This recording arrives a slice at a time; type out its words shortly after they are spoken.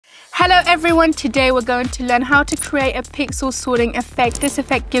Hello everyone, today we're going to learn how to create a pixel sorting effect. This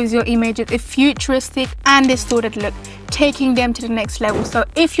effect gives your images a futuristic and distorted look, taking them to the next level. So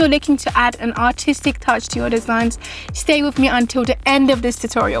if you're looking to add an artistic touch to your designs, stay with me until the end of this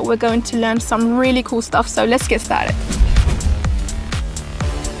tutorial. We're going to learn some really cool stuff, so let's get started.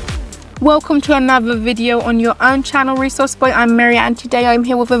 Welcome to another video on your own channel, Resource Boy. I'm Mary, and today I'm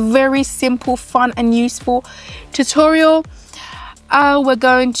here with a very simple, fun and useful tutorial. We're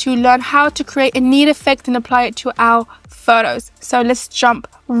going to learn how to create a neat effect and apply it to our photos. So let's jump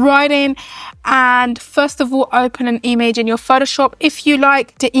right in, and first of all, open an image in your Photoshop. If you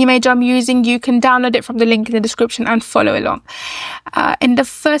like the image I'm using, you can download it from the link in the description and follow along. In the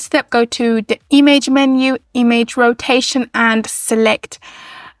first step, go to the image menu, image rotation, and select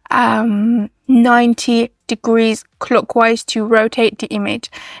 90 degrees clockwise to rotate the image.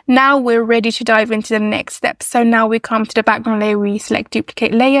 Now we're ready to dive into the next step. So now we come to the background layer, we select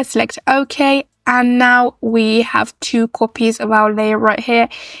duplicate layer, select OK, and now we have two copies of our layer right here.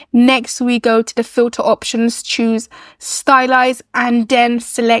 Next we go to the filter options, choose stylize, and then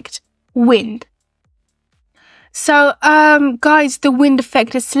select wind. So guys, the wind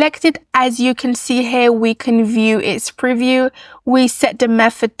effect is selected. As you can see here, we can view its preview. We set the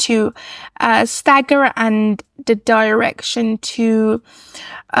method to stagger and the direction to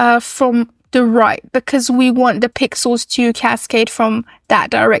from the right, because we want the pixels to cascade from that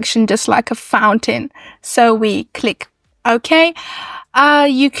direction just like a fountain. So we click OK.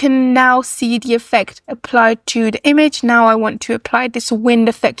 You can now see the effect applied to the image. Now I want to apply this wind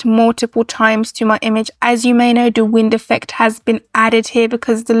effect multiple times to my image. As you may know, the wind effect has been added here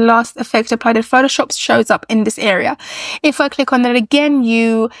because the last effect applied in Photoshop shows up in this area. If I click on that again,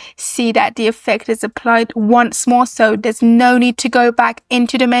 you see that the effect is applied once more, so there's no need to go back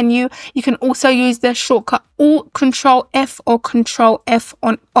into the menu. You can also use the shortcut Alt Control F or Control F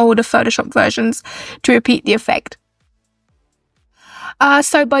on older Photoshop versions to repeat the effect.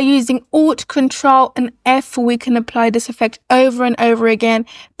 So by using Alt, Control and F, we can apply this effect over and over again.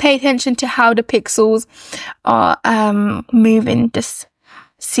 Pay attention to how the pixels are moving. Just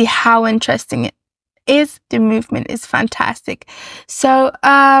see how interesting it is. The movement is fantastic. So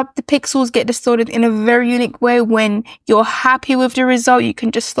the pixels get distorted in a very unique way. When you're happy with the result, you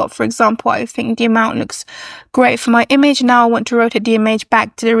can just stop. For example, I think the amount looks great for my image. Now I want to rotate the image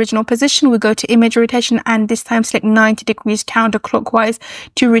back to the original position. We go to image rotation and this time select 90 degrees counterclockwise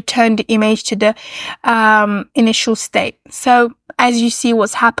to return the image to the initial state. So as you see,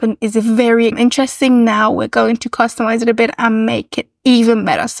 what's happened is very interesting. Now we're going to customize it a bit and make it even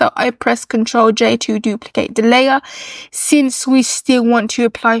better. So I press Ctrl J to duplicate the layer. Since we still want to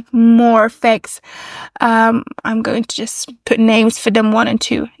apply more effects, I'm going to just put names for them 1 and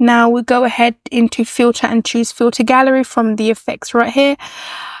 2. Now we go ahead into filter and choose filter gallery from the effects right here.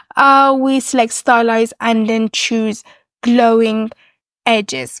 We select stylize and then choose glowing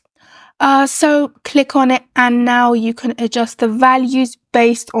edges. So click on it, and now you can adjust the values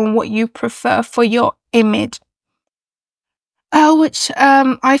based on what you prefer for your image. Which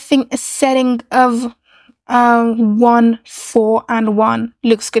I think a setting of 1, 4 and 1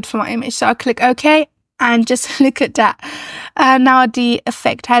 looks good for my image. So I click OK, and just look at that. Now the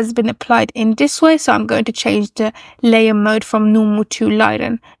effect has been applied in this way. So I'm going to change the layer mode from normal to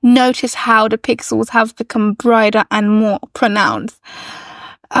lighten. Notice how the pixels have become brighter and more pronounced.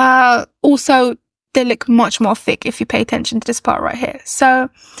 Also, they look much more thick if you pay attention to this part right here. So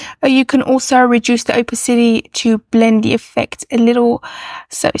you can also reduce the opacity to blend the effect a little.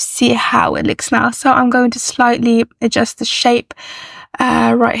 So see how it looks now. So I'm going to slightly adjust the shape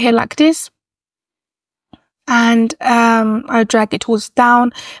right here like this. And I drag it towards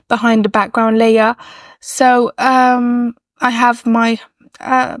down behind the background layer. So I have my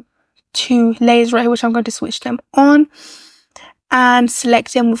 2 layers right here, which I'm going to switch them on. And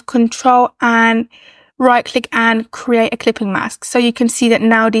select them with Control and right click and create a clipping mask. So you can see that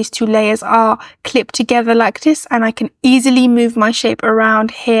now these 2 layers are clipped together like this, and I can easily move my shape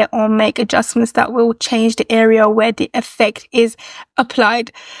around here or make adjustments that will change the area where the effect is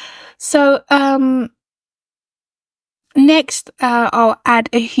applied. So next I'll add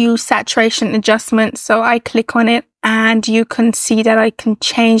a hue saturation adjustment. So I click on it, and you can see that I can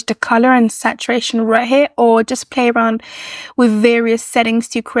change the color and saturation right here, or just play around with various settings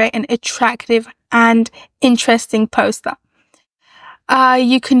to create an attractive and interesting poster.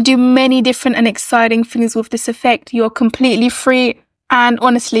 You can do many different and exciting things with this effect. You're completely free And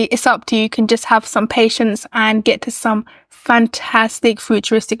honestly, it's up to you. You can just have some patience and get to some fantastic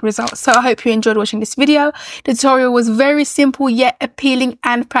futuristic results. So I hope you enjoyed watching this video. The tutorial was very simple yet appealing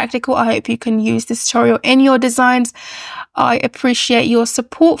and practical. I hope you can use this tutorial in your designs. I appreciate your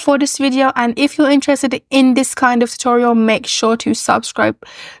support for this video, and if you're interested in this kind of tutorial, make sure to subscribe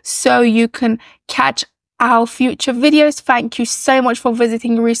so you can catch our future videos. Thank you so much for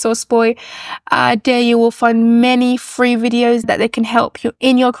visiting Resource Boy. There you will find many free videos that they can help you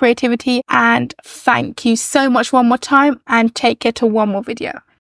in your creativity. And thank you so much one more time, and take care to one more video.